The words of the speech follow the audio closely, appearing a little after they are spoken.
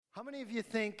How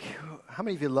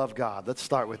many of you love God? Let's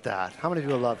start with that. How many of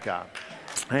you love God?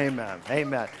 Amen.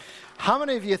 Amen. How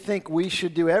many of you think we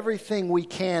should do everything we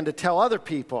can to tell other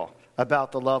people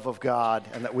about the love of God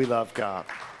and that we love God?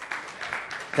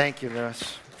 Thank you,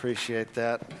 Lewis. Appreciate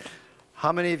that.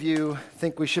 How many of you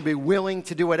think we should be willing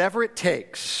to do whatever it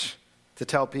takes to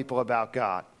tell people about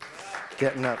God?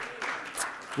 Getting a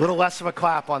little less of a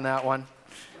clap on that one.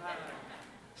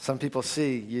 Some people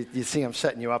see, you see I'm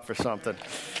setting you up for something.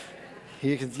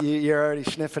 You're already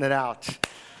sniffing it out.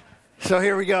 So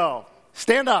here we go.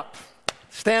 Stand up.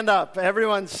 Stand up.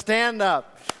 Everyone stand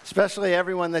up. Especially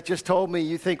everyone that just told me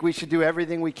you think we should do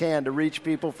everything we can to reach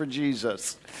people for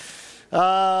Jesus.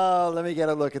 Let me get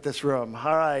a look at this room.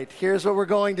 All right, here's what we're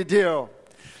going to do.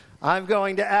 I'm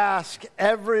going to ask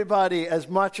everybody as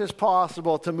much as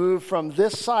possible to move from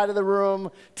this side of the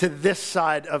room to this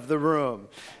side of the room.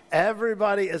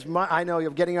 Everybody I know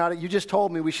you're getting out of it. You just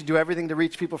told me we should do everything to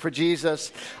reach people for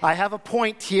Jesus. I have a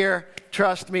point here.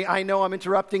 Trust me. I know I'm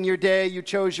interrupting your day. You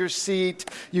chose your seat.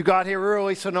 You got here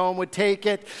early so no one would take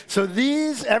it. So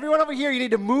everyone over here, you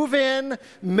need to move in,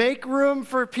 make room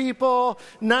for people.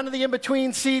 None of the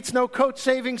in-between seats, no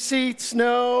coat-saving seats,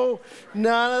 no,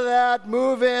 none of that.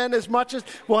 Move in as much as,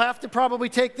 we'll have to probably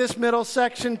take this middle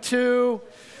section too.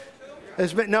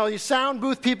 No, your sound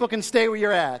booth people can stay where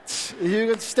you're at.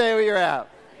 You can stay where you're at.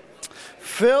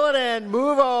 Fill it in.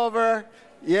 Move over.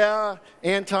 Yeah.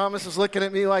 Ann Thomas is looking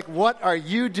at me like, what are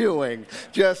you doing?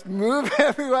 Just move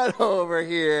everyone over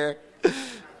here.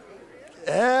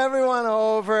 Everyone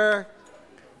over.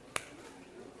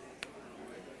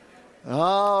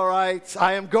 All right.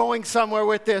 I am going somewhere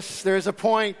with this. There's a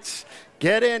point.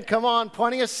 Get in. Come on.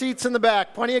 Plenty of seats in the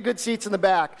back. Plenty of good seats in the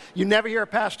back. You never hear a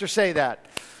pastor say that.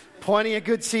 Plenty of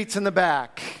good seats in the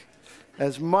back.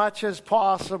 As much as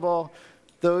possible,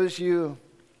 those you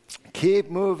keep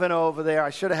moving over there.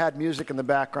 I should have had music in the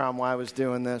background while I was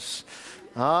doing this.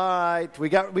 All right, we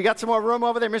got some more room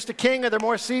over there. Mr. King, are there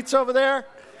more seats over there?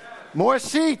 More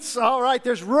seats. All right,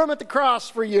 there's room at the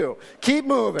cross for you. Keep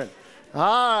moving.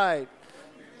 All right.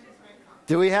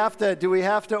 Do we have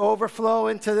to overflow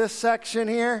into this section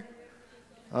here?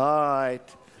 All right.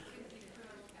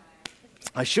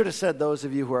 I should have said those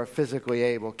of you who are physically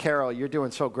able. Carol, you're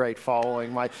doing so great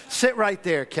following sit right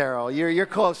there, Carol. You're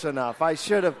close enough. I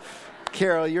should have.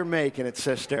 Carol, you're making it,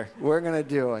 sister. We're going to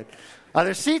do it. Are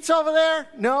there seats over there?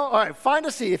 No? All right, find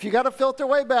a seat. If you got to filter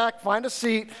way back, find a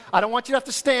seat. I don't want you to have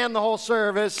to stand the whole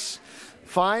service.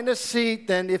 Find a seat.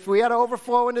 Then if we had to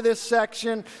overflow into this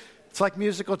section, it's like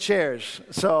musical chairs.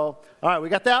 So, all right, we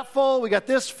got that full. We got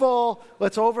this full.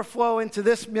 Let's overflow into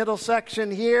this middle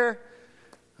section here.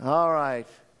 All right.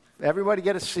 Everybody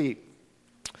get a seat.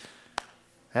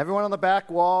 Everyone on the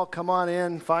back wall, come on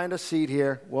in. Find a seat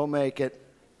here. We'll make it.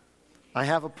 I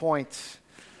have a point.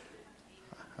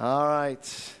 All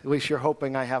right. At least you're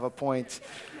hoping I have a point.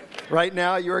 Right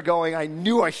now you're going, I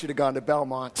knew I should have gone to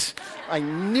Belmont. I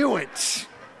knew it.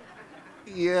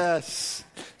 Yes.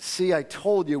 See, I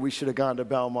told you we should have gone to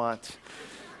Belmont.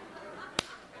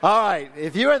 All right,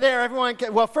 if you are there, everyone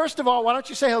well, first of all, why don't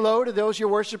you say hello to those you're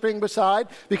worshiping beside,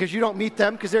 because you don't meet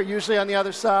them because they're usually on the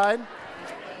other side.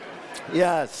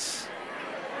 Yes.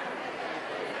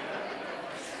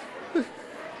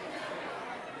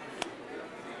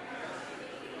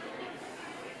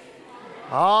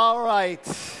 All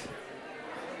right.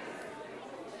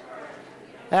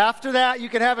 After that, you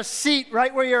can have a seat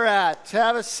right where you're at.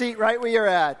 Have a seat right where you're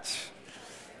at.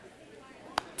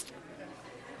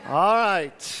 All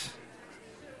right.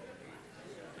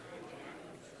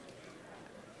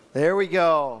 There we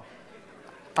go.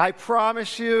 I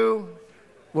promise you,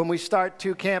 when we start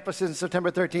 2 campuses on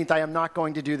September 13th, I am not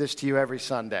going to do this to you every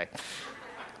Sunday.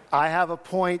 I have a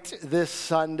point this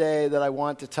Sunday that I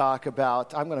want to talk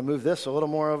about. I'm going to move this a little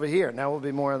more over here. Now we'll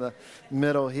be more in the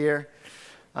middle here.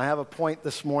 I have a point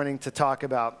this morning to talk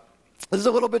about. This is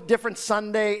a little bit different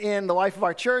Sunday in the life of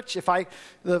our church.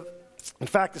 In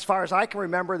fact, as far as I can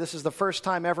remember, this is the first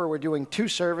time ever we're doing 2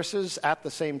 services at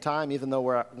the same time, even though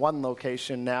we're at one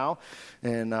location now.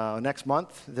 And next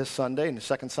month, this Sunday, and the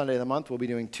second Sunday of the month, we'll be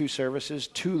doing 2 services,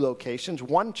 2 locations,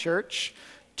 1 church,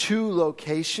 2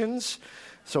 locations.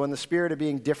 So in the spirit of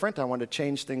being different, I want to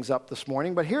change things up this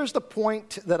morning. But here's the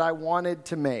point that I wanted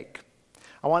to make.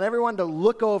 I want everyone to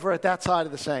look over at that side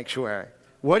of the sanctuary.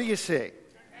 What do you see?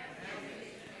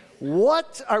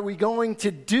 What are we going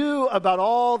to do about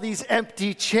all these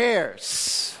empty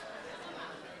chairs?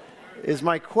 Is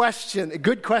my question. A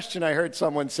good question, I heard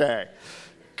someone say.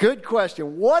 Good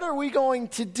question. What are we going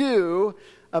to do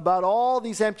about all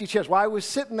these empty chairs. While I was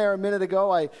sitting there a minute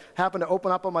ago, I happened to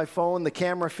open up on my phone the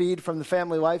camera feed from the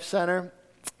Family Life Center,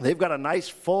 They've got a nice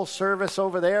full service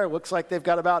over there. It looks like they've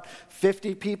got about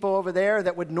 50 people over there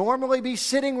that would normally be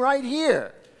sitting right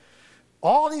here.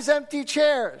 All these empty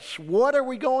chairs. What are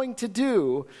we going to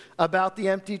do about the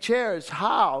empty chairs?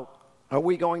 How are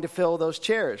we going to fill those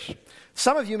chairs?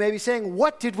 Some of you may be saying,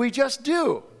 what did we just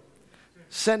do?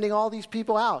 Sending all these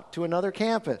people out to another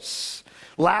campus.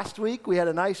 Last week, we had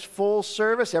a nice full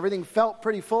service. Everything felt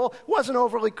pretty full. It wasn't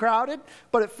overly crowded,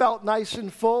 but it felt nice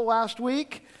and full last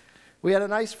week. We had a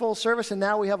nice full service, and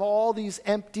now we have all these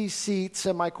empty seats.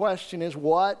 And my question is,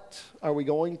 what are we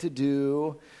going to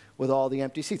do with all the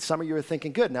empty seats? Some of you are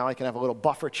thinking, good, now I can have a little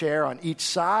buffer chair on each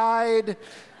side.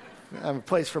 I have a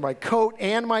place for my coat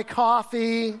and my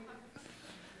coffee.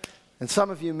 And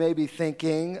some of you may be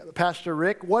thinking, Pastor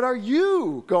Rick, what are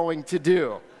you going to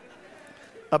do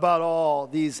about all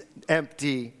these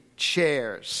empty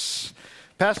chairs?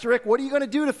 Pastor Rick, what are you going to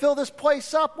do to fill this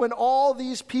place up when all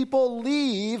these people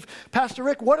leave? Pastor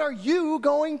Rick, what are you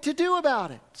going to do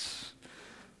about it?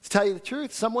 To tell you the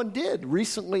truth, someone did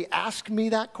recently ask me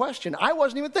that question. I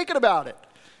wasn't even thinking about it.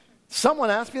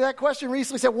 Someone asked me that question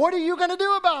recently, said, what are you going to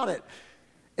do about it?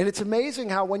 And it's amazing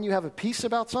how when you have a peace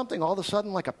about something, all of a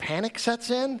sudden like a panic sets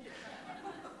in.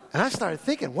 And I started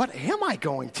thinking, what am I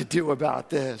going to do about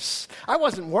this? I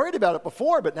wasn't worried about it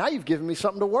before, but now you've given me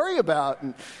something to worry about.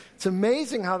 And it's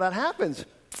amazing how that happens.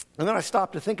 And then I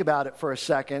stopped to think about it for a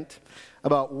second,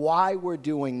 about why we're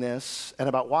doing this, and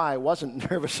about why I wasn't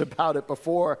nervous about it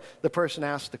before the person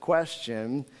asked the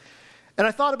question. And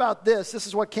I thought about this. This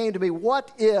is what came to me.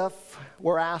 What if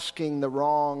we're asking the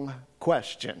wrong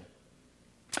question?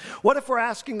 What if we're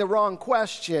asking the wrong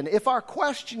question? If our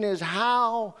question is,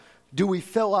 how do we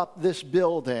fill up this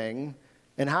building,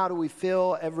 and how do we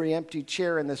fill every empty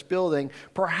chair in this building?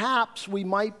 Perhaps we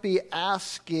might be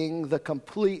asking the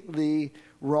completely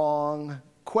wrong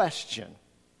question.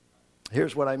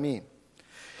 Here's what I mean.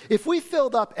 If we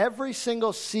filled up every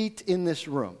single seat in this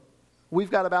room, we've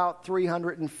got about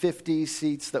 350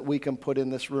 seats that we can put in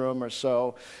this room or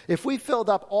so. If we filled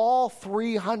up all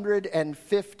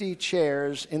 350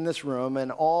 chairs in this room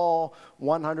and all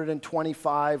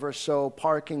 125 or so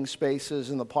parking spaces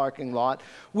in the parking lot,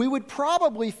 we would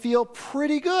probably feel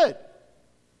pretty good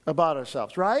about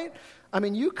ourselves, right? I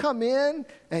mean, you come in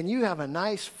and you have a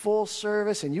nice full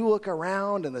service and you look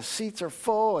around and the seats are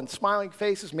full and smiling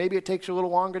faces. Maybe it takes you a little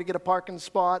longer to get a parking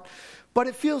spot, but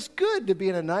it feels good to be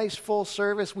in a nice full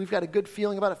service. We've got a good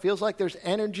feeling about it. It feels like there's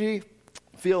energy.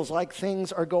 Feels like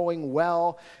things are going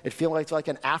well. It feels like it's like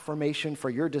an affirmation for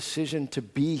your decision to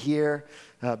be here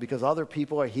because other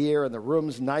people are here and the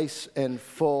room's nice and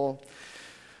full.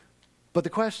 But the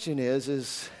question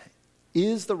is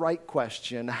the right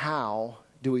question, how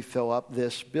do we fill up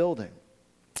this building?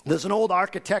 There's an old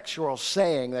architectural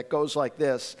saying that goes like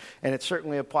this, and it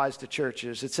certainly applies to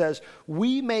churches. It says,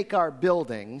 we make our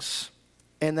buildings,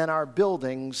 and then our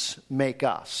buildings make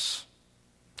us.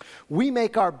 We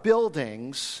make our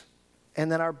buildings,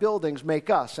 and then our buildings make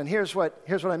us. And here's what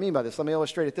I mean by this. Let me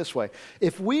illustrate it this way.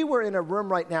 If we were in a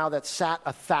room right now that sat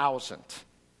 1,000,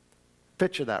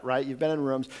 picture that, right? You've been in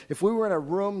rooms. If we were in a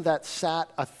room that sat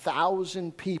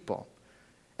 1,000 people,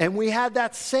 and we had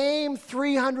that same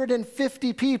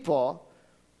 350 people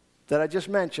that I just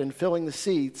mentioned filling the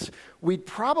seats, we'd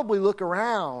probably look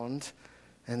around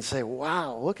and say,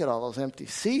 wow, look at all those empty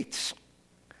seats.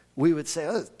 We would say,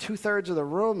 oh, 2/3 of the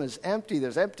room is empty.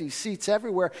 There's empty seats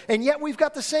everywhere. And yet we've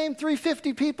got the same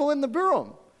 350 people in the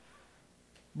room.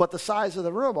 But the size of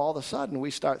the room, all of a sudden, we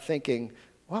start thinking,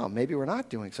 wow, maybe we're not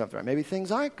doing something right. Maybe things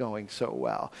aren't going so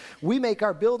well. We make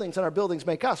our buildings, and our buildings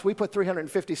make us. We put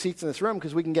 350 seats in this room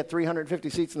because we can get 350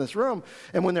 seats in this room.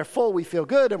 And when they're full, we feel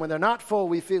good. And when they're not full,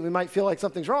 we might feel like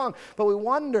something's wrong. But we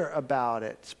wonder about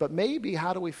it. But maybe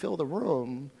how do we fill the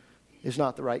room is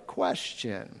not the right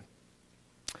question.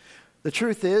 The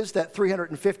truth is that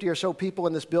 350 or so people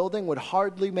in this building would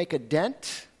hardly make a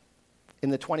dent in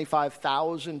the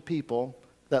 25,000 people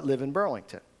that live in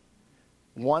Burlington.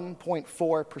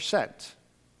 1.4%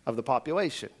 of the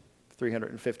population,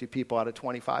 350 people out of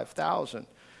 25,000.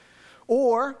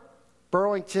 Or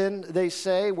Burlington, they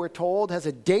say, we're told, has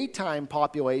a daytime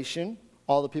population.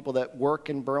 All the people that work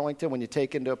in Burlington, when you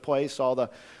take into a place all the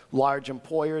large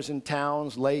employers in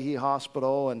towns, Leahy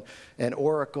Hospital and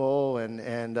Oracle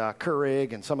and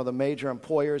Keurig and some of the major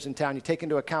employers in town, you take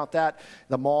into account that,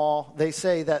 the mall, they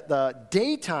say that the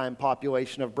daytime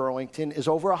population of Burlington is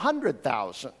over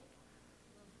 100,000.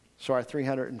 So our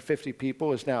 350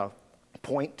 people is now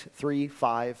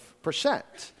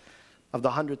 0.35%. of the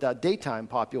 100,000 daytime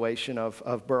population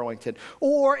of Burlington.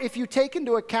 Or if you take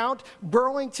into account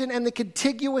Burlington and the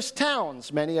contiguous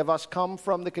towns. Many of us come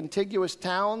from the contiguous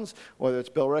towns, whether it's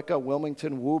Billerica,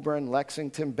 Wilmington, Woburn,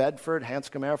 Lexington, Bedford,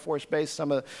 Hanscom Air Force Base,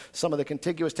 some of the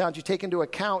contiguous towns. You take into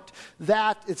account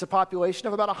that it's a population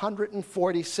of about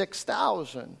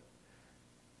 146,000,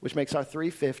 which makes our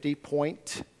 350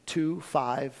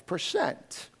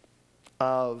 0.25%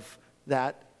 of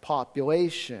that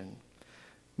population.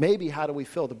 Maybe how do we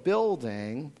fill the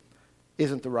building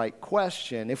isn't the right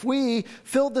question. If we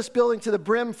filled this building to the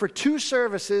brim for 2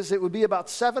 services, it would be about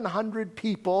 700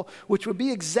 people, which would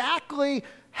be exactly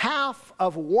half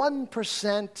of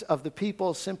 1% of the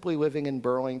people simply living in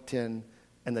Burlington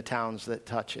and the towns that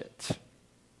touch it.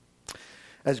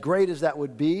 As great as that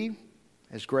would be,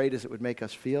 as great as it would make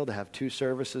us feel to have 2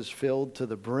 services filled to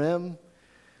the brim,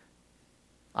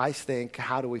 I think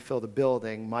how do we fill the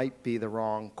building might be the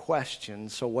wrong question.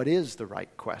 So what is the right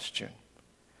question?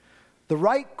 The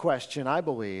right question, I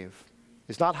believe,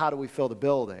 is not how do we fill the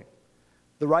building.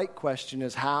 The right question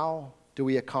is how do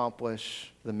we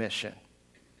accomplish the mission?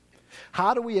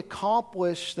 How do we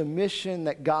accomplish the mission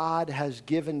that God has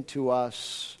given to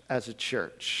us as a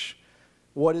church?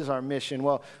 What is our mission?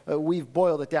 Well, we've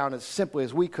boiled it down as simply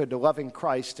as we could to loving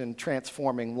Christ and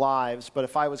transforming lives. But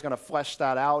if I was going to flesh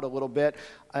that out a little bit,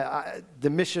 the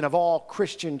mission of all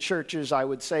Christian churches, I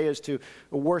would say, is to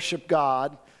worship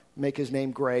God, make His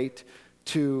name great,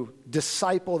 to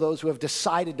disciple those who have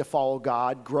decided to follow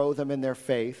God, grow them in their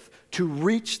faith, to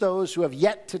reach those who have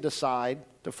yet to decide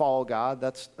to follow God,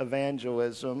 that's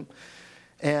evangelism,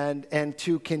 and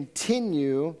to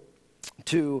continue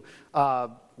to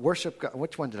worship God.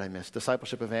 Which one did I miss?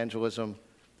 Discipleship, evangelism,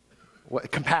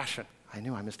 compassion. I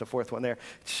knew I missed a 4th one there.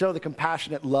 Show the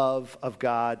compassionate love of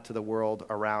God to the world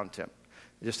around Him,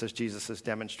 just as Jesus has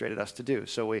demonstrated us to do.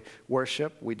 So we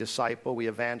worship, we disciple, we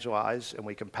evangelize, and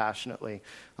we compassionately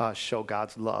show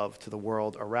God's love to the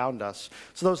world around us.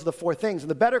 So those are the 4 things. And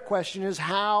the better question is,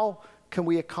 how can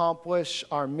we accomplish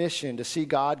our mission to see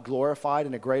God glorified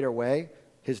in a greater way,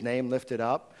 His name lifted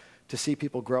up, to see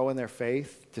people grow in their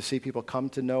faith, to see people come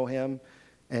to know Him,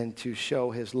 and to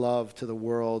show His love to the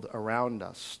world around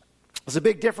us. There's a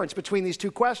big difference between these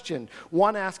 2 questions.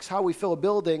 One asks how we fill a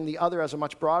building. The other has a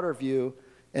much broader view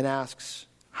and asks,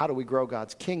 how do we grow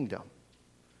God's kingdom?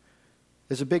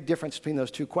 There's a big difference between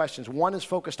those 2 questions. One is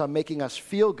focused on making us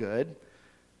feel good.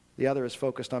 The other is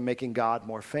focused on making God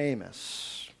more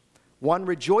famous. One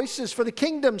rejoices for the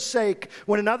kingdom's sake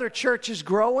when another church is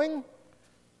growing.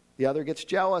 The other gets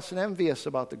jealous and envious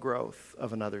about the growth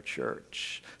of another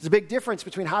church. There's a big difference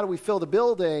between how do we fill the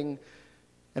building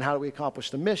and how do we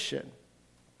accomplish the mission?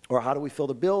 Or how do we fill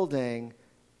the building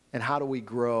and how do we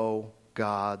grow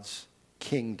God's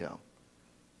kingdom?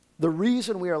 The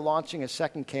reason we are launching a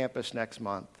 2nd campus next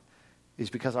month is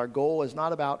because our goal is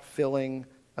not about filling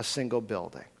a single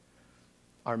building.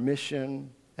 Our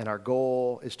mission and our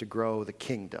goal is to grow the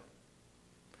kingdom.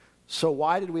 So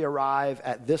why did we arrive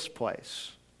at this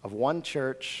place of 1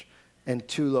 church and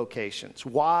 2 locations?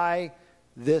 Why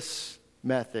this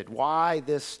method? Why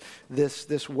this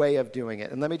way of doing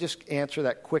it? And let me just answer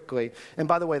that quickly. And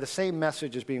by the way, the same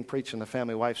message is being preached in the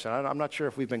Family Life Center. I'm not sure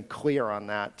if we've been clear on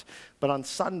that, but on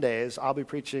Sundays I'll be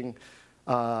preaching.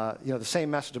 The same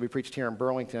message will be preached here in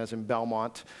Burlington as in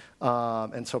Belmont.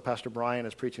 And so Pastor Brian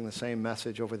is preaching the same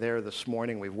message over there this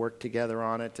morning. We've worked together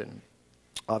on it, and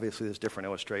obviously there's different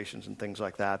illustrations and things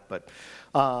like that.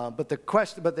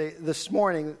 This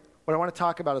morning, what I want to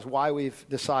talk about is why we've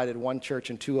decided 1 church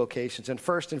and 2 locations. And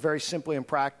first, and very simply and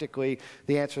practically,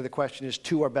 the answer to the question is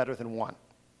 2 are better than 1.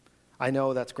 I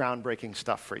know that's groundbreaking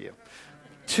stuff for you.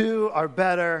 2 are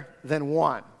better than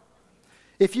 1.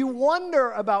 If you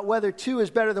wonder about whether 2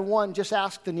 is better than 1, just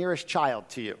ask the nearest child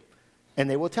to you, and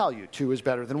they will tell you 2 is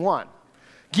better than 1.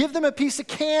 Give them a piece of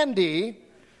candy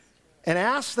and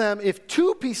ask them if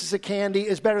 2 pieces of candy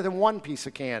is better than 1 piece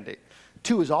of candy.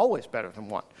 2 is always better than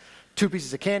 1. 2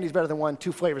 pieces of candy is better than 1.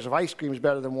 2 flavors of ice cream is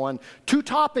better than 1. 2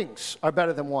 toppings are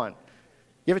better than 1.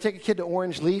 You ever take a kid to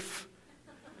Orange Leaf?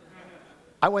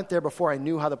 I went there before I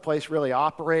knew how the place really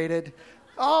operated.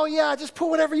 Oh, yeah, just put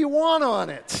whatever you want on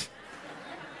it.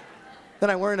 Then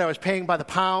I learned I was paying by the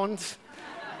pound.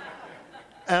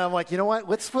 And I'm like, you know what?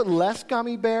 Let's put less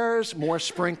gummy bears, more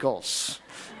sprinkles.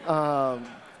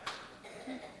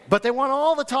 But they want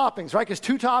all the toppings, right? Because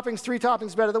 2 toppings, 3 toppings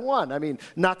is better than 1. I mean,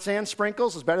 nuts and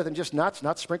sprinkles is better than just nuts.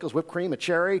 Nuts, sprinkles, whipped cream, a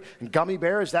cherry, and gummy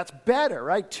bears, that's better,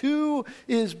 right? 2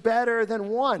 is better than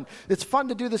 1. It's fun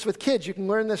to do this with kids. You can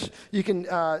learn this, you can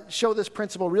show this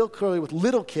principle real clearly with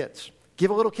little kids.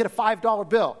 Give a little kid a $5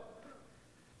 bill,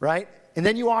 right? And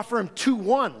then you offer him 2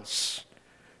 ones.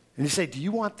 And you say, do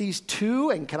you want these 2?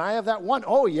 And can I have that 1?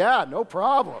 Oh, yeah, no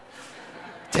problem.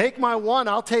 Take my 1,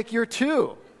 I'll take your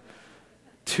 2.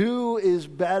 2 is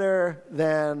better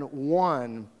than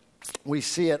 1. We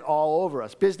see it all over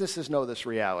us. Businesses know this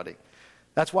reality.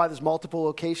 That's why there's multiple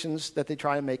locations that they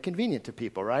try and make convenient to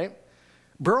people, right?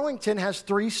 Burlington has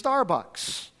 3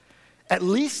 Starbucks, at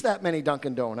least that many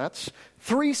Dunkin' Donuts,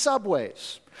 3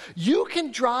 Subways. You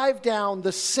can drive down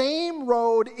the same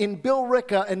road in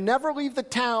Billerica and never leave the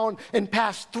town and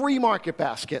pass 3 Market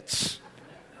Baskets.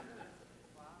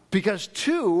 Because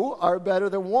 2 are better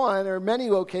than 1, or many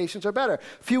locations are better.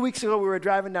 A few weeks ago, we were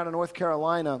driving down to North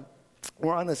Carolina.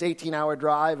 We're on this 18-hour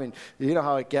drive, and you know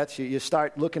how it gets. You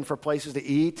start looking for places to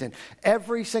eat, and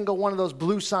every single one of those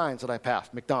blue signs that I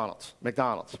passed, McDonald's,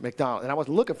 McDonald's, McDonald's. And I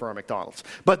wasn't looking for a McDonald's,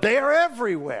 but they are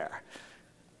everywhere.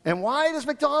 And why does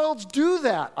McDonald's do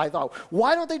that? I thought,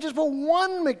 why don't they just put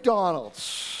 1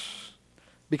 McDonald's?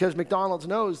 Because McDonald's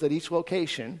knows that each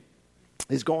location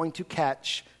is going to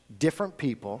catch different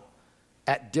people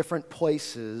at different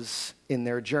places in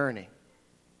their journey.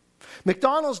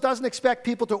 McDonald's doesn't expect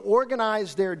people to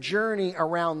organize their journey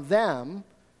around them.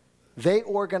 They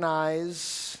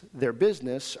organize their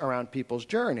business around people's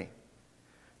journey.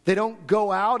 They don't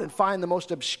go out and find the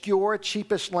most obscure,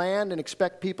 cheapest land and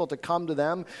expect people to come to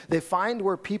them. They find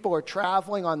where people are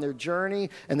traveling on their journey,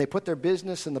 and they put their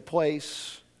business in the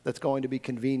place that's going to be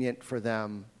convenient for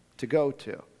them to go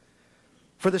to.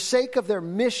 For the sake of their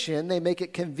mission, they make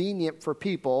it convenient for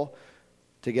people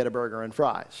to get a burger and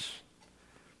fries.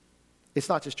 It's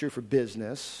not just true for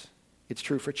business, it's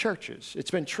true for churches.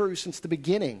 It's been true since the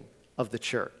beginning of the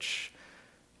church.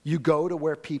 You go to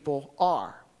where people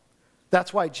are.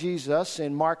 That's why Jesus,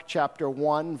 in Mark chapter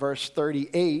 1, verse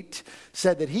 38,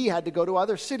 said that he had to go to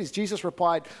other cities. Jesus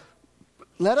replied,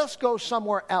 "Let us go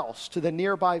somewhere else, to the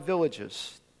nearby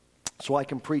villages, so I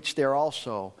can preach there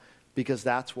also, because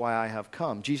that's why I have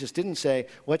come." Jesus didn't say,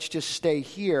 let's just stay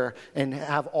here and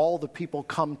have all the people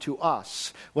come to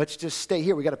us. Let's just stay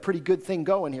here. We got a pretty good thing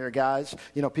going here, guys.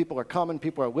 You know, people are coming,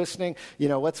 people are listening. You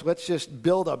know, let's just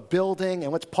build a building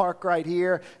and let's park right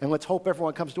here and let's hope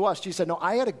everyone comes to us. Jesus said, no,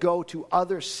 I had to go to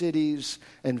other cities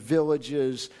and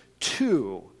villages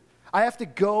too. I have to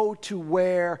go to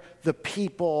where the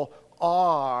people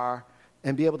are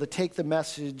and be able to take the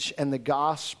message and the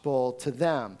gospel to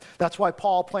them. That's why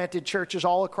Paul planted churches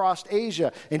all across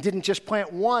Asia and didn't just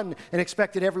plant one and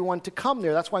expected everyone to come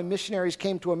there. That's why missionaries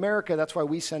came to America. That's why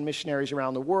we send missionaries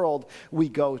around the world. We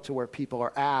go to where people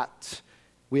are at.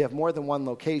 We have more than one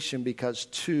location because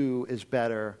 2 is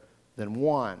better than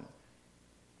 1.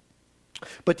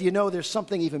 But do you know there's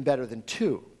something even better than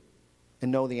 2?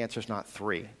 And no, the answer is not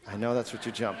 3. I know that's what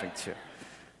you're jumping to.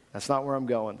 That's not where I'm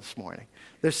going this morning.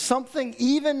 There's something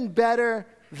even better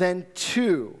than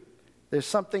 2. There's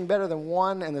something better than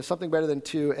 1, and there's something better than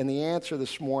 2. And the answer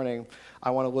this morning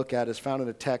I want to look at is found in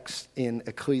a text in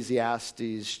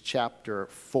Ecclesiastes chapter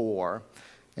 4.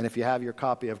 And if you have your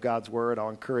copy of God's Word, I'll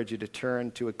encourage you to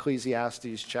turn to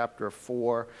Ecclesiastes chapter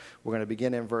 4. We're going to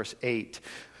begin in verse 8.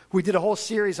 We did a whole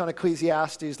series on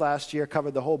Ecclesiastes last year,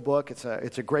 covered the whole book. It's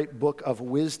a great book of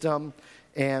wisdom.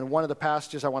 And one of the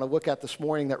passages I want to look at this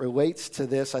morning that relates to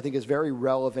this, I think is very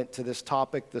relevant to this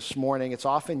topic this morning. It's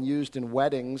often used in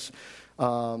weddings,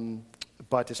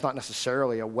 but it's not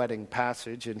necessarily a wedding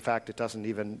passage. In fact, it doesn't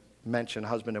even mention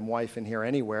husband and wife in here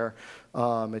anywhere.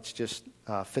 It just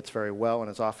fits very well and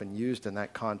is often used in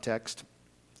that context.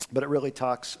 But it really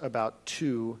talks about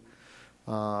 2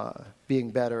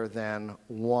 being better than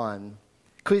 1.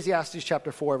 Ecclesiastes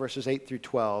chapter 4, verses 8 through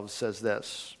 12 says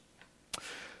this.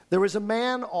 There was a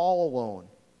man all alone.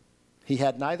 He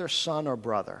had neither son or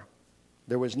brother.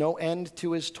 There was no end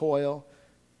to his toil,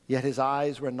 yet his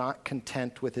eyes were not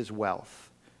content with his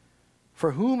wealth.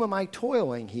 For whom am I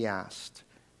toiling, he asked,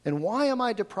 and why am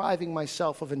I depriving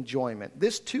myself of enjoyment?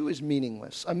 This too is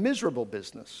meaningless, a miserable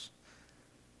business.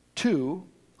 2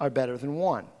 are better than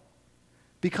 1,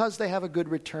 because they have a good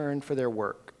return for their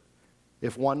work.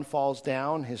 If one falls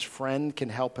down, his friend can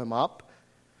help him up.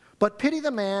 But pity the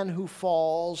man who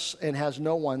falls and has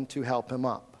no one to help him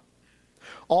up.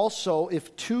 Also,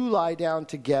 if 2 lie down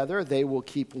together, they will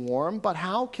keep warm. But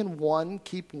how can one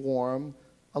keep warm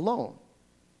alone?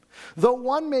 Though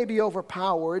one may be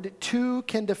overpowered, 2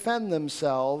 can defend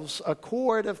themselves. A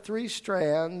cord of 3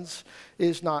 strands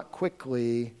is not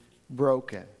quickly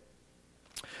broken.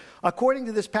 According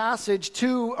to this passage,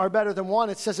 2 are better than 1.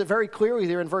 It says it very clearly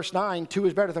there in verse 9. 2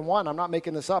 is better than 1. I'm not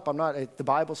making this up. The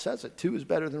Bible says it. 2 is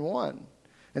better than 1.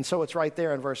 And so it's right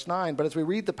there in verse 9. But as we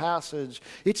read the passage,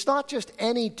 it's not just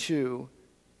any 2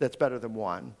 that's better than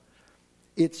 1.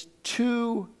 It's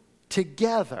 2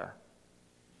 together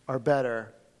are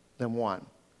better than one.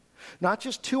 Not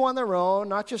just two on their own,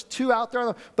 not just two out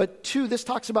there, but two. This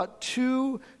talks about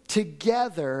two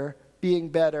together being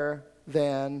better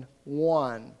than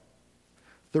one.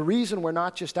 The reason we're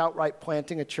not just outright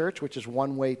planting a church, which is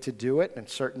one way to do it, and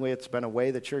certainly it's been a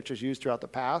way the church has used throughout the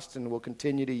past and will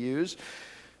continue to use,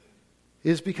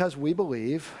 is because we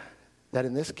believe that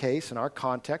in this case, in our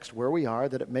context, where we are,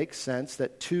 that it makes sense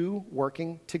that two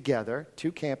working together,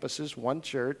 two campuses, one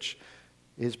church,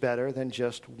 is better than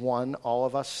just one, all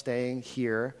of us staying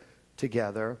here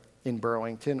together in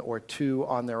Burlington, or two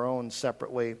on their own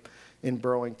separately in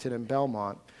Burlington and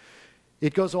Belmont.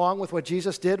 It goes along with what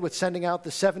Jesus did with sending out the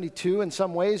 72 in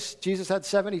some ways. Jesus had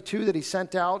 72 that he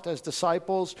sent out as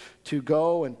disciples to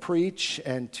go and preach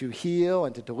and to heal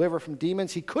and to deliver from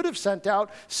demons. He could have sent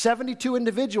out 72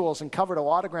 individuals and covered a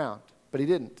lot of ground, but he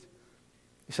didn't.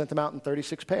 He sent them out in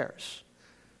 36 pairs.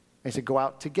 And he said, go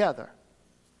out together.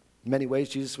 In many ways,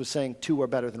 Jesus was saying two are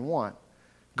better than one.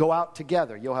 Go out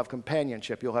together. You'll have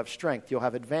companionship. You'll have strength. You'll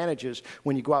have advantages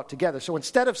when you go out together. So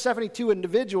instead of 72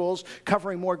 individuals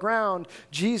covering more ground,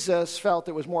 Jesus felt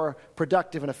it was more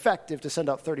productive and effective to send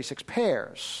out 36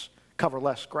 pairs, cover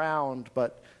less ground,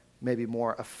 but maybe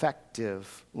more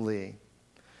effectively.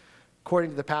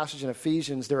 According to the passage in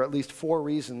Ephesians, there are at least 4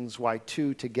 reasons why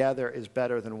two together is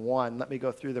better than one. Let me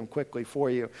go through them quickly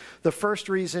for you. The first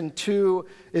reason two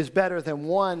is better than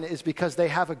one is because they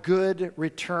have a good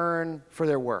return for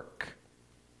their work.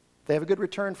 They have a good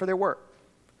return for their work.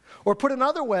 Or put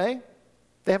another way,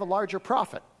 they have a larger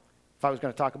profit. If I was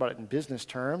going to talk about it in business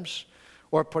terms.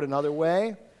 Or put another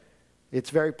way, it's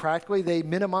very practically, they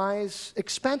minimize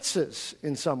expenses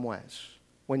in some ways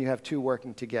when you have two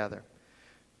working together.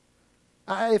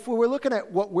 If we were looking at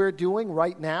what we're doing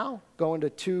right now, going to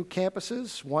 2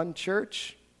 campuses, 1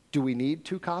 church, do we need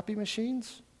 2 copy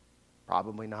machines?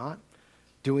 Probably not.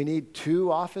 Do we need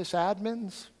 2 office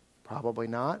admins? Probably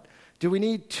not. Do we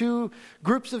need 2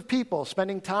 groups of people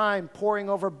spending time poring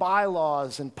over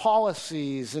bylaws and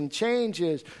policies and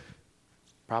changes?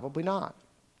 Probably not.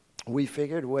 We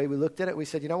figured, the way we looked at it, we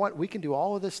said, you know what? We can do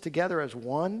all of this together as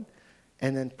one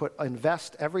and then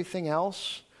invest everything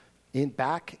else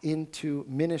back into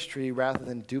ministry rather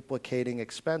than duplicating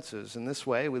expenses. In this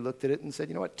way, we looked at it and said,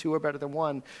 you know what, 2 are better than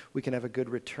 1. We can have a good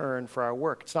return for our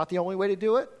work. It's not the only way to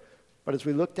do it, but as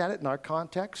we looked at it in our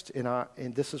context,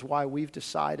 and this is why we've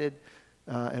decided,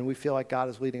 and we feel like God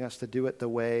is leading us to do it the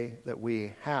way that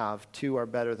we have. 2 are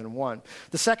better than 1.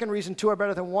 The second reason 2 are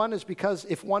better than 1 is because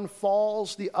if one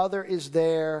falls, the other is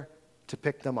there to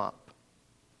pick them up.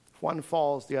 If one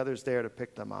falls, the other is there to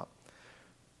pick them up.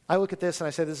 I look at this and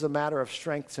I say this is a matter of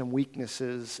strengths and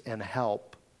weaknesses and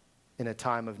help in a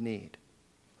time of need.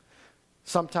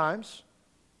 Sometimes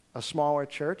a smaller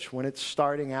church, when it's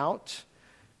starting out,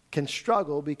 can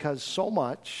struggle because so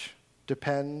much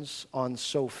depends on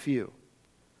so few.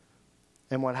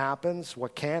 And what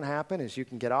can happen is you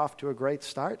can get off to a great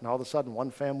start and all of a sudden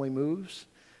one family moves,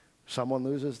 someone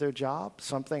loses their job,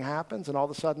 something happens, and all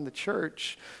of a sudden the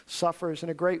church suffers in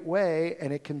a great way,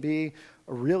 and it can be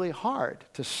really hard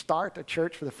to start a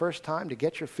church for the first time, to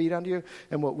get your feet under you.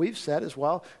 And what we've said is,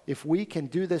 well, if we can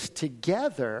do this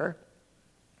together,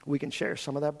 we can share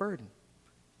some of that burden.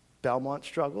 Belmont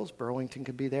struggles, Burlington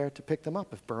can be there to pick them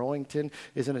up. If Burlington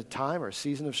is in a time or a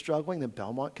season of struggling, then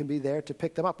Belmont can be there to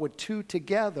pick them up. When 2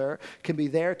 together can be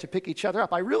there to pick each other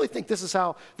up. I really think this is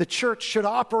how the church should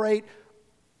operate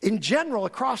in general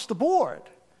across the board.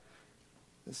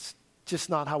 It's just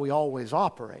not how we always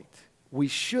operate. We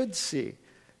should see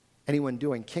anyone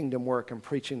doing kingdom work and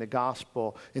preaching the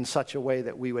gospel in such a way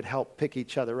that we would help pick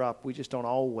each other up. We just don't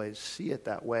always see it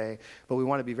that way, but we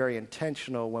want to be very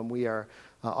intentional when we are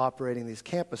operating these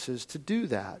campuses to do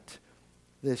that.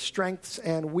 The strengths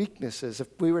and weaknesses. If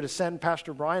we were to send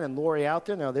Pastor Brian and Lori out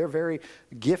there, now they're very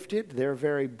gifted, they're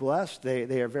very blessed,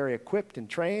 they are very equipped and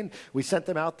trained. We sent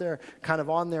them out there kind of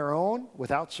on their own,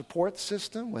 without support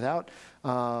system, without,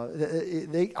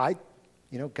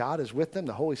 God is with them,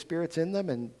 the Holy Spirit's in them,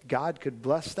 and God could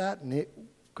bless that, and it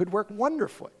could work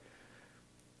wonderfully.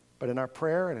 But in our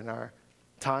prayer and in our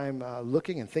time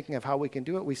looking and thinking of how we can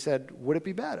do it, we said, would it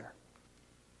be better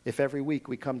if every week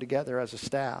we come together as a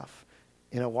staff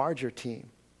in a larger team?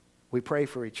 We pray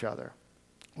for each other.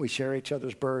 We share each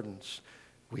other's burdens.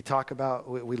 We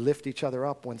lift each other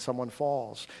up when someone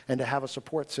falls. And to have a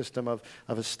support system of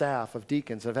a staff, of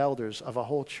deacons, of elders, of a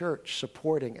whole church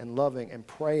supporting and loving and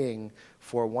praying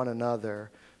for one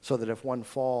another so that if one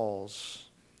falls,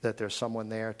 that there's someone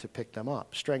there to pick them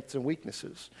up. Strengths and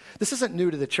weaknesses. This isn't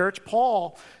new to the church.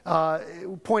 Paul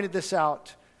pointed this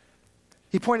out.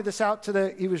 He pointed this out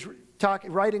he was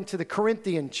writing to the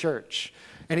Corinthian church.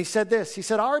 And he said this, he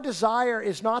said, our desire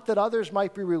is not that others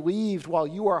might be relieved while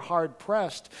you are hard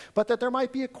pressed, but that there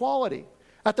might be equality.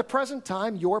 At the present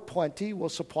time, your plenty will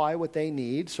supply what they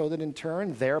need, so that in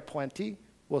turn their plenty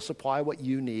will supply what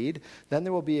you need. Then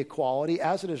there will be equality.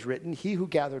 As it is written, he who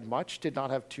gathered much did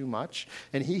not have too much,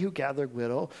 and he who gathered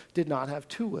little did not have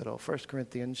too little. 1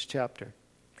 Corinthians chapter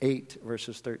 8,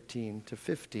 verses 13 to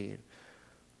 15.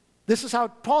 This is how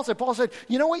Paul said. Paul said,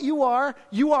 you know what you are?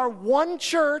 You are one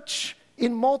church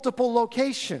in multiple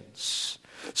locations.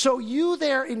 So you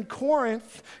there in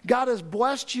Corinth, God has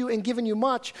blessed you and given you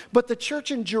much, but the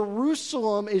church in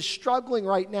Jerusalem is struggling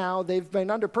right now. They've been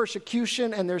under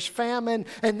persecution and there's famine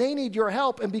and they need your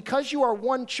help. And because you are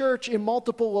one church in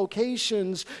multiple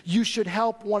locations, you should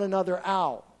help one another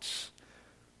out.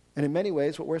 And in many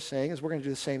ways, what we're saying is we're going to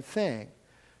do the same thing.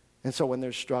 And so when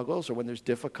there's struggles or when there's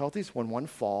difficulties, when one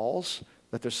falls,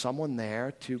 that there's someone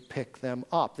there to pick them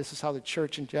up. This is how the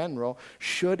church in general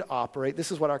should operate. This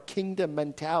is what our kingdom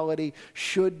mentality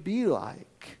should be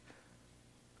like.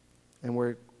 And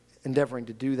we're endeavoring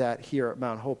to do that here at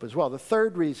Mount Hope as well. The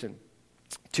third reason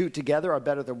two together are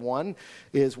better than one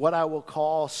is what I will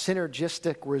call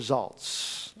synergistic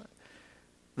results.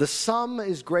 The sum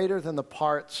is greater than the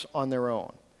parts on their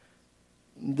own.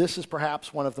 This is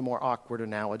perhaps one of the more awkward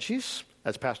analogies,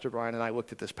 as Pastor Brian and I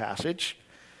looked at this passage.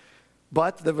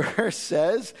 But the verse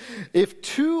says, if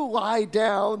two lie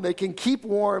down, they can keep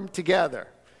warm together.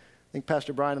 I think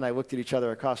Pastor Brian and I looked at each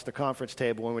other across the conference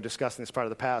table when we were discussing this part of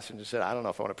the passage and said, I don't know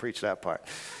if I want to preach that part.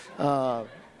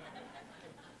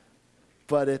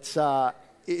 But it's not,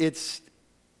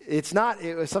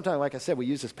 sometimes, like I said, we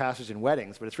use this passage in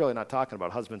weddings, but it's really not talking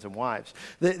about husbands and wives.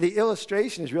 The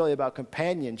illustration is really about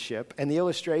companionship, and the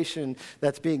illustration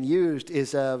that's being used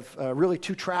is of really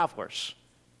two travelers.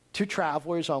 Two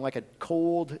travelers on like a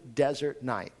cold desert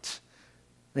night.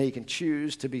 Now you can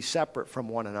choose to be separate from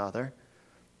one another,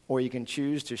 or you can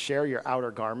choose to share your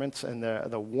outer garments, and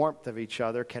the warmth of each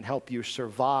other can help you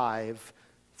survive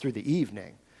through the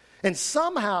evening. And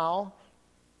somehow,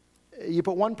 you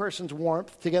put one person's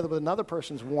warmth together with another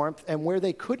person's warmth, and where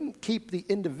they couldn't keep the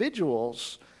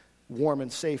individuals warm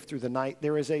and safe through the night,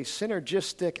 there is a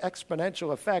synergistic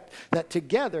exponential effect that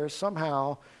together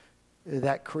somehow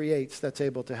that creates, that's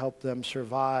able to help them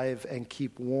survive and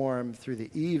keep warm through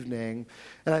the evening.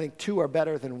 And I think two are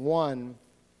better than one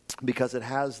because it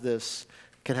has this,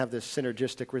 can have this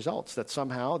synergistic results, that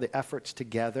somehow the efforts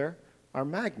together are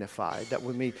magnified. That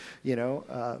when we,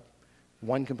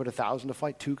 one can put 1,000 to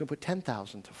flight, two can put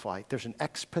 10,000 to flight. There's an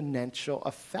exponential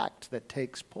effect that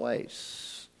takes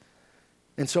place.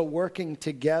 And so working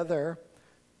together,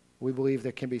 we believe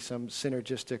there can be some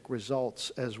synergistic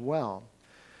results as well.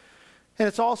 And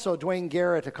it's also, Dwayne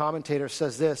Garrett, a commentator,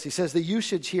 says this. He says, the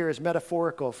usage here is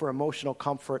metaphorical for emotional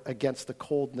comfort against the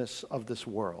coldness of this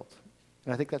world.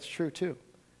 And I think that's true, too.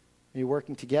 When you're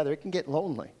working together, it can get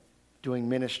lonely doing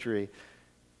ministry.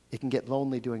 It can get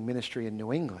lonely doing ministry in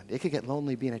New England. It could get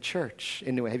lonely being a church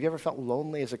in New England. Have you ever felt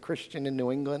lonely as a Christian in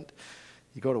New England?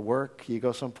 You go to work, you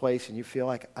go someplace, and you feel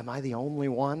like, am I the only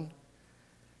one?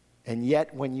 And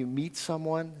yet, when you meet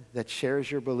someone that shares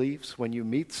your beliefs, when you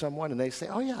meet someone and they say,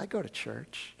 oh yeah, I go to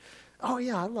church. Oh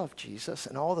yeah, I love Jesus.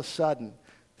 And all of a sudden,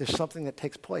 there's something that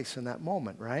takes place in that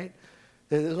moment, right?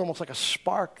 There's almost like a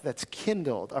spark that's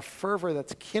kindled, a fervor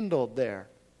that's kindled there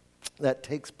that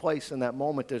takes place in that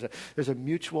moment. There's a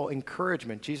mutual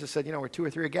encouragement. Jesus said, where two or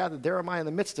three are gathered, there am I in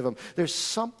the midst of them. There's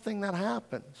something that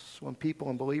happens when people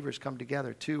and believers come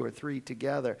together, two or three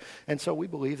together. And so we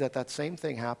believe that same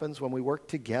thing happens when we work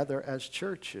together as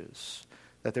churches,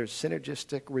 that there's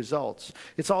synergistic results.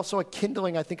 It's also a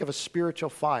kindling, I think, of a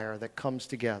spiritual fire that comes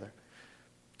together.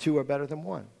 Two are better than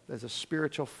one. There's a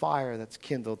spiritual fire that's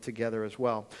kindled together as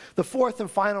well. The fourth and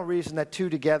final reason that two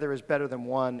together is better than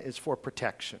one is for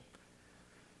protection.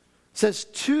 It says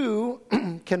two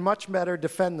can much better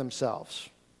defend themselves.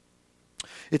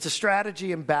 It's a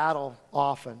strategy in battle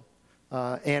often,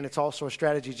 and it's also a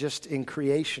strategy just in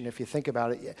creation if you think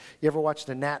about it. You ever watch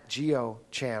the Nat Geo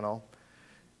channel?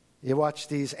 You watch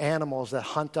these animals that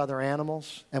hunt other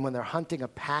animals, and when they're hunting a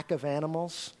pack of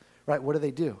animals, right, what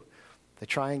do? They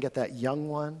try and get that young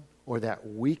one or that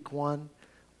weak one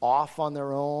off on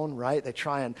their own, right? They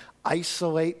try and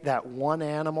isolate that one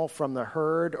animal from the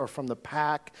herd or from the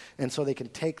pack, and so they can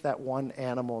take that one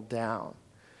animal down.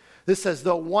 This says,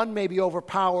 though one may be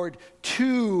overpowered,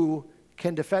 two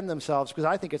can defend themselves, because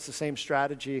I think it's the same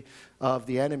strategy of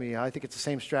the enemy. I think it's the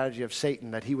same strategy of Satan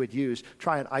that he would use.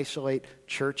 Try and isolate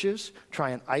churches,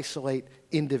 try and isolate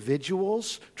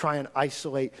individuals, try and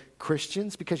isolate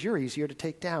Christians, because you're easier to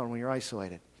take down when you're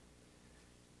isolated.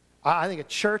 I think a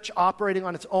church operating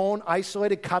on its own,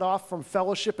 isolated, cut off from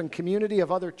fellowship and community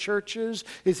of other churches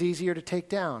is easier to take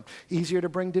down, easier to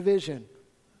bring division,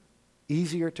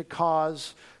 easier to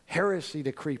cause heresy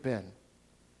to creep in.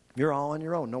 You're all on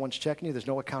your own. No one's checking you. There's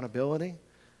no accountability.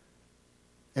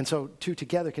 And so two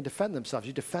together can defend themselves.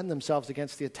 You defend themselves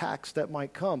against the attacks that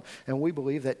might come. And we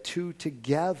believe that two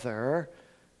together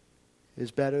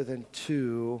is better than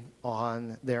two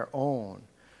on their own.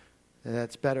 And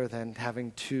that's better than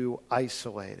having two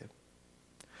isolated.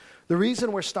 The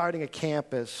reason we're starting a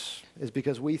campus is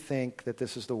because we think that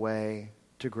this is the way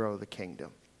to grow the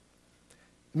kingdom.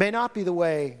 It may not be the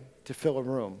way to fill a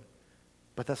room,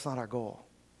 but that's not our goal.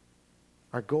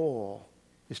 Our goal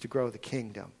is to grow the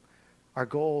kingdom. Our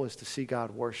goal is to see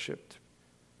God worshiped.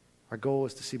 Our goal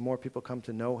is to see more people come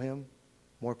to know him,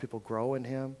 more people grow in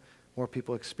him, more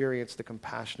people experience the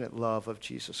compassionate love of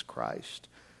Jesus Christ.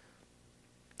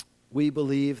 We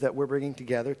believe that we're bringing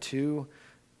together two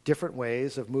different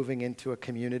ways of moving into a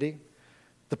community.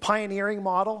 The pioneering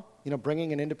model,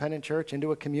 bringing an independent church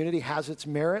into a community has its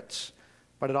merits,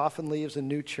 but it often leaves a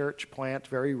new church plant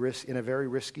in a very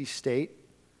risky state.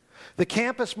 The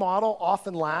campus model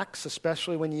often lacks,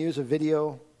 especially when you use a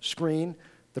video screen,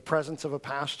 the presence of a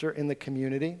pastor in the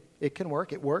community. It can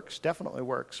work. It works, definitely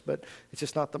works, but it's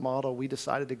just not the model we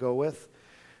decided to go with.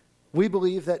 We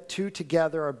believe that two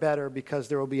together are better because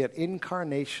there will be an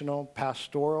incarnational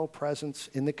pastoral presence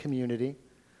in the community,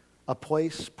 a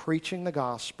place preaching the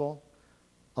gospel,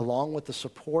 along with the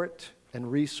support and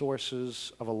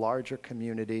resources of a larger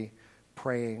community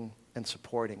praying and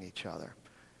supporting each other.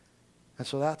 And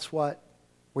so that's what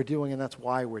we're doing, and that's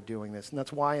why we're doing this. And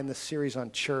that's why in this series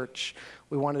on church,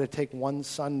 we wanted to take one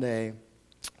Sunday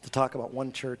to talk about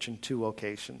one church in two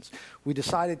locations. We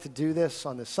decided to do this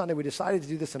on this Sunday. We decided to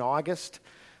do this in August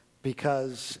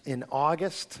because in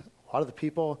August, a lot of the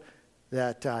people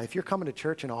that if you're coming to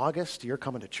church in August, you're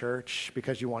coming to church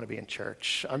because you want to be in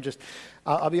church.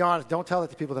 I'll be honest, don't tell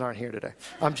it to people that aren't here today.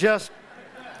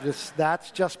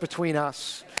 That's just between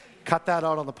us. Cut that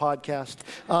out on the podcast.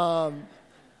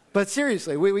 But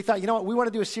seriously, we thought, we want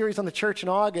to do a series on the church in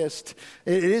August.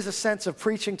 It is a sense of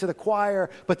preaching to the choir,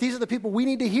 but these are the people we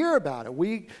need to hear about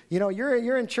it.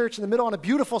 You're in church in the middle on a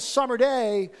beautiful summer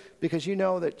day because you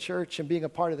know that church and being a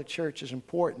part of the church is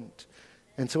important.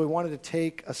 And so we wanted to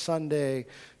take a Sunday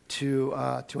to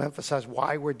emphasize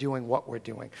why we're doing what we're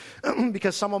doing.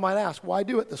 Because someone might ask, why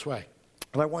do it this way?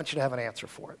 And I want you to have an answer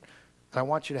for it. And I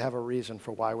want you to have a reason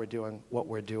for why we're doing what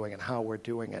we're doing and how we're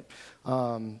doing it.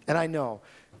 And I know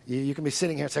you can be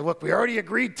sitting here and say, look, we already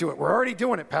agreed to it. We're already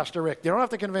doing it, Pastor Rick. You don't have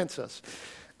to convince us.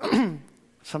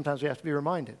 Sometimes we have to be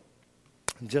reminded.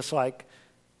 And just like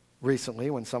recently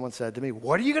when someone said to me,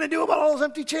 what are you going to do about all those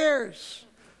empty chairs?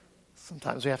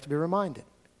 Sometimes we have to be reminded.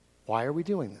 Why are we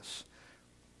doing this?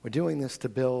 We're doing this to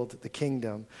build the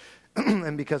kingdom.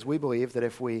 And because we believe that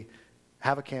if we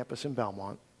have a campus in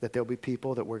Belmont, that there'll be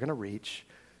people that we're going to reach,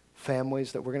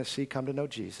 families that we're going to see come to know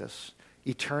Jesus,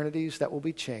 eternities that will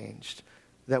be changed,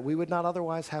 that we would not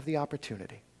otherwise have the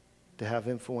opportunity to have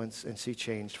influence and see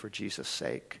changed for Jesus'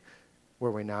 sake,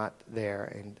 were we not there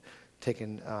and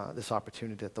taking this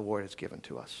opportunity that the Lord has given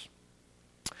to us.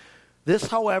 This,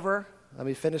 however, let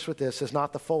me finish with this, is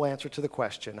not the full answer to the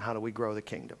question, how do we grow the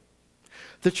kingdom?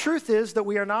 The truth is that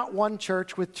we are not one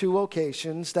church with two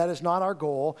locations. That is not our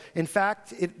goal. In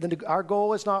fact, our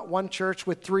goal is not one church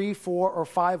with 3, 4, or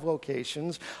 5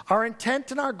 locations. Our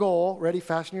intent and our goal, ready,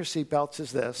 fasten your seatbelts,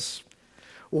 is this.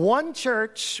 One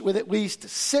church with at least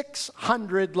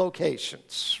 600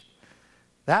 locations.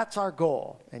 That's our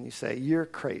goal. And you say, you're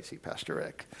crazy, Pastor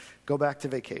Rick. Go back to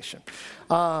vacation.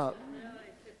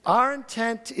 Our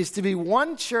intent is to be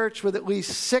one church with at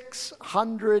least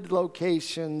 600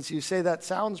 locations. You say that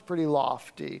sounds pretty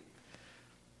lofty.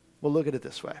 Well, look at it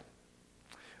this way.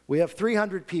 We have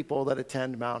 300 people that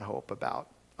attend Mount Hope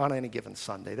on any given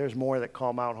Sunday. There's more that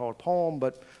call Mount Hope home,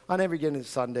 but on every given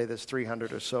Sunday, there's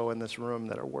 300 or so in this room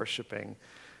that are worshiping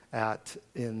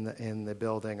in the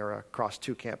building or across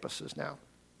 2 campuses now.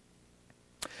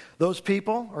 Those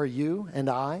people are you and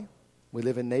I. We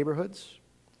live in neighborhoods.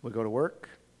 We go to work.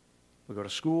 We go to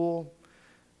school.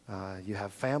 You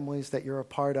have families that you're a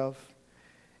part of.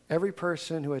 Every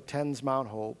person who attends Mount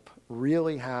Hope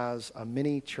really has a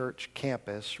mini church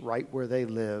campus right where they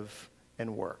live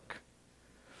and work.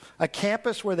 A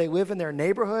campus where they live in their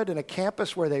neighborhood and a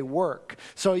campus where they work.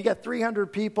 So you got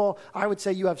 300 people. I would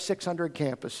say you have 600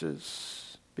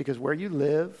 campuses because where you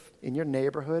live in your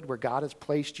neighborhood, where God has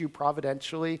placed you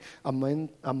providentially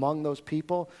among those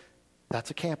people,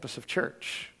 that's a campus of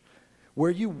church.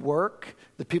 Where you work,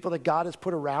 the people that God has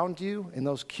put around you in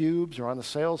those cubes or on the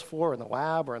sales floor or in the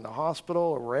lab or in the hospital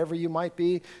or wherever you might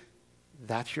be,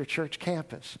 that's your church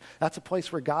campus. That's a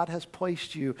place where God has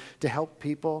placed you to help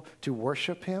people to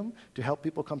worship him, to help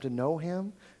people come to know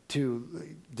him,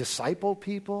 to disciple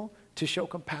people, to show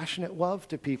compassionate love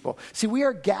to people. See, we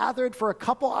are gathered for a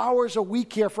couple hours a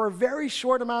week here for a very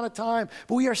short amount of time,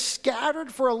 but we are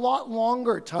scattered for a lot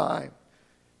longer time.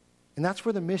 And that's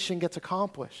where the mission gets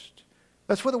accomplished.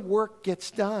 That's where the work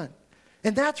gets done.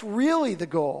 And that's really the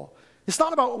goal. It's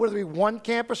not about whether we one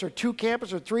campus or two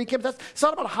campus or three campuses. It's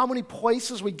not about how many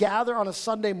places we gather on a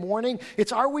Sunday morning.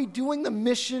 It's, are we doing the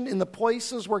mission in the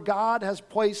places where God has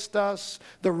placed us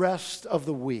the rest of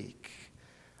the week?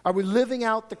 Are we living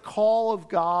out the call of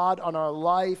God on our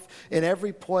life in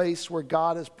every place where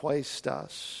God has placed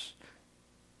us?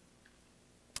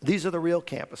 These are the real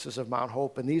campuses of Mount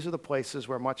Hope, and these are the places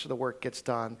where much of the work gets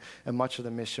done and much of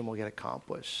the mission will get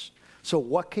accomplished. So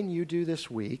what can you do this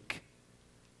week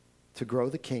to grow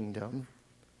the kingdom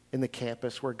in the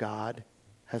campus where God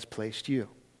has placed you?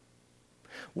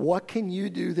 What can you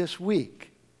do this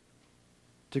week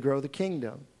to grow the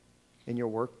kingdom in your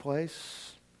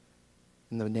workplace,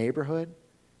 in the neighborhood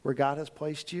where God has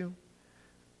placed you?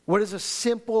 What is a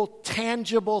simple,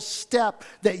 tangible step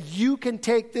that you can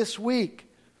take this week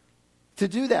to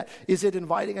do that? Is it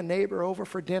inviting a neighbor over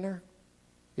for dinner?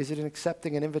 Is it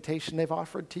accepting an invitation they've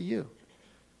offered to you?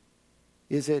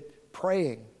 Is it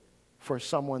praying for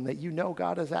someone that you know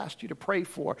God has asked you to pray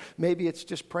for? Maybe it's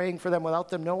just praying for them without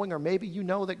them knowing, or maybe you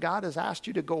know that God has asked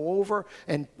you to go over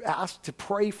and ask to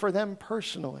pray for them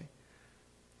personally.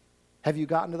 Have you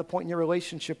gotten to the point in your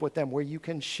relationship with them where you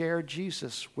can share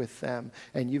Jesus with them,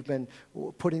 and you've been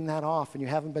putting that off and you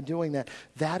haven't been doing that?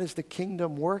 That is the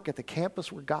kingdom work at the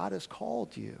campus where God has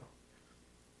called you.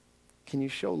 Can you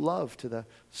show love to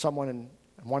someone in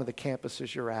one of the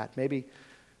campuses you're at? Maybe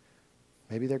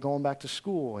they're going back to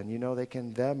school, and you know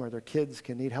them or their kids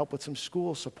can need help with some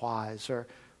school supplies, or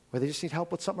they just need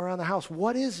help with something around the house.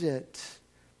 What is it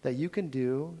that you can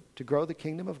do to grow the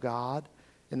kingdom of God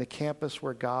in the campus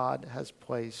where God has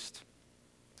placed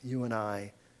you and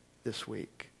I this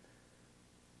week?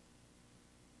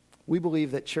 We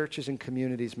believe that churches and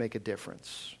communities make a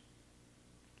difference,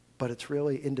 but it's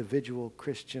really individual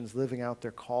Christians living out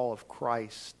their call of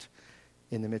Christ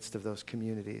in the midst of those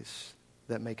communities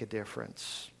that make a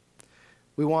difference.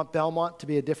 We want Belmont to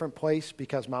be a different place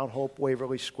because Mount Hope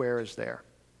Waverly Square is there.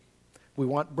 We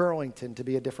want Burlington to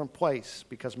be a different place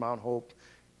because Mount Hope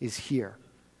is here.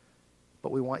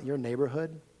 But we want your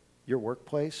neighborhood, your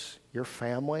workplace, your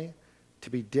family to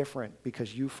be different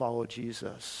because you follow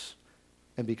Jesus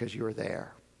and because you're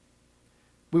there.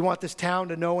 We want this town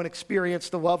to know and experience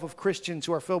the love of Christians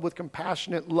who are filled with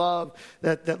compassionate love,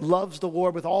 that loves the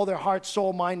Lord with all their heart,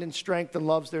 soul, mind, and strength, and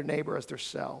loves their neighbor as their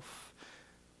self.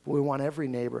 But we want every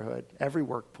neighborhood, every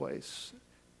workplace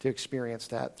to experience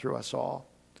that through us all.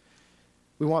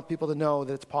 We want people to know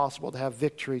that it's possible to have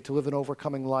victory, to live an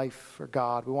overcoming life for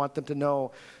God. We want them to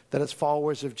know that as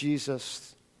followers of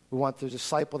Jesus, we want to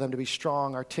disciple them to be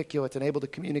strong, articulate, and able to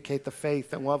communicate the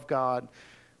faith and love God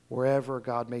wherever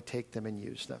God may take them and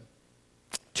use them.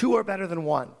 Two are better than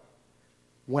one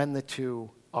when the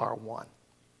two are one.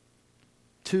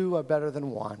 Two are better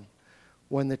than one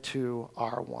when the two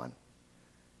are one.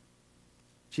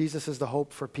 Jesus is the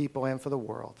hope for people and for the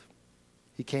world.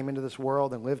 He came into this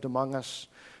world and lived among us.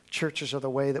 Churches are the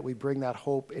way that we bring that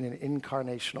hope in an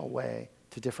incarnational way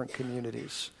to different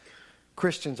communities.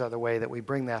 Christians are the way that we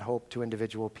bring that hope to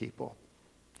individual people.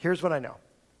 Here's what I know.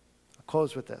 I'll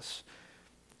close with this.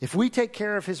 If we take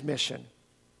care of his mission,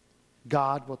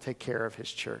 God will take care of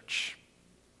his church.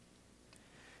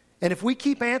 And if we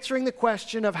keep answering the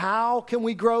question of how can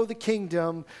we grow the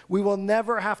kingdom, we will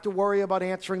never have to worry about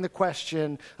answering the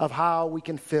question of how we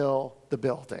can fill the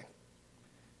building.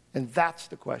 And that's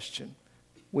the question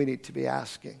we need to be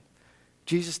asking.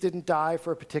 Jesus didn't die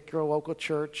for a particular local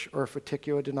church or a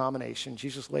particular denomination.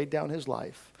 Jesus laid down his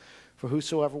life for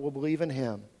whosoever will believe in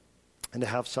him and to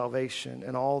have salvation,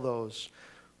 and all those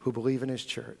who believe in his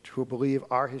church, who believe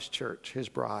are his church, his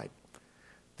bride.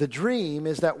 The dream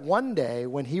is that one day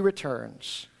when he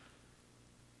returns,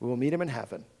 we will meet him in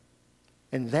heaven.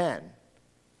 And then,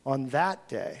 on that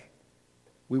day,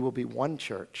 we will be one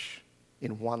church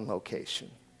in one location.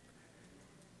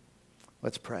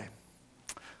 Let's pray.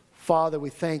 Father, we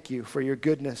thank you for your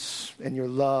goodness and your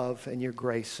love and your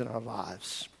grace in our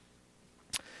lives.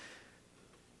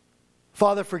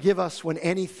 Father, forgive us when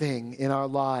anything in our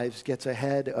lives gets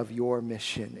ahead of your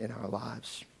mission in our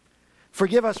lives.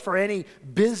 Forgive us for any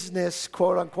business,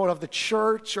 quote unquote, of the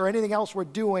church or anything else we're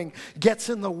doing gets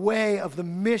in the way of the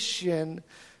mission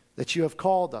that you have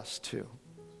called us to.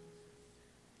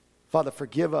 Father,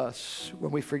 forgive us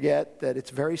when we forget that it's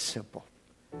very simple.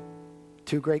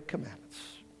 2 great commandments.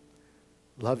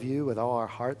 Love you with all our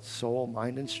heart, soul,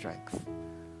 mind, and strength.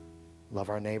 Love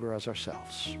our neighbor as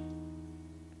ourselves.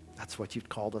 That's what you've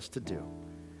called us to do.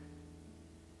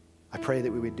 I pray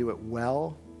that we would do it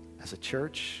well as a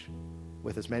church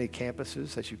with as many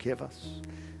campuses as you give us.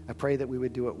 I pray that we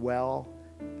would do it well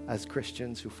as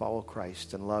Christians who follow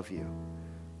Christ and love you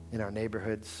in our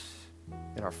neighborhoods,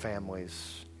 in our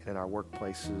families, in our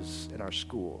workplaces, in our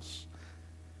schools.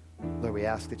 Lord, we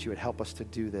ask that you would help us to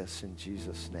do this in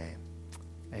Jesus' name.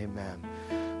 Amen.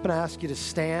 I'm going to ask you to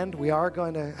stand. We are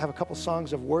going to have a couple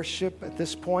songs of worship at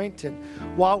this point. And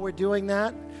while we're doing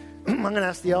that, I'm going to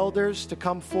ask the elders to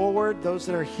come forward, those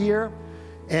that are here.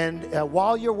 And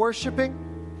while you're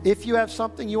worshiping, if you have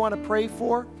something you want to pray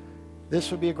for,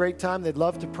 this would be a great time. They'd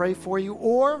love to pray for you.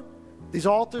 Or these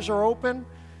altars are open.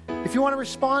 If you want to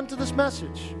respond to this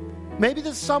message, maybe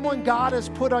there's someone God has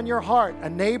put on your heart, a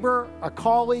neighbor, a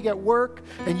colleague at work,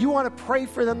 and you want to pray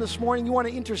for them this morning. You want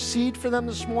to intercede for them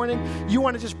this morning. You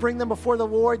want to just bring them before the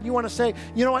Lord. You want to say,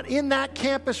 you know what, in that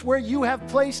campus where you have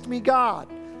placed me,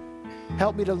 God,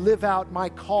 help me to live out my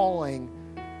calling,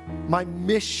 my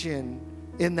mission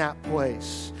in that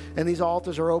place. And these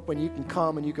altars are open. You can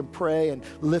come and you can pray and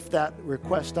lift that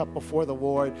request up before the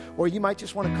Lord. Or you might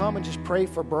just want to come and just pray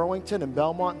for Burlington and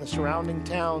Belmont and the surrounding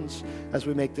towns as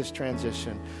we make this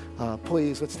transition.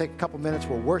 Please, let's take a couple minutes.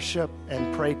 We'll worship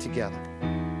and pray together.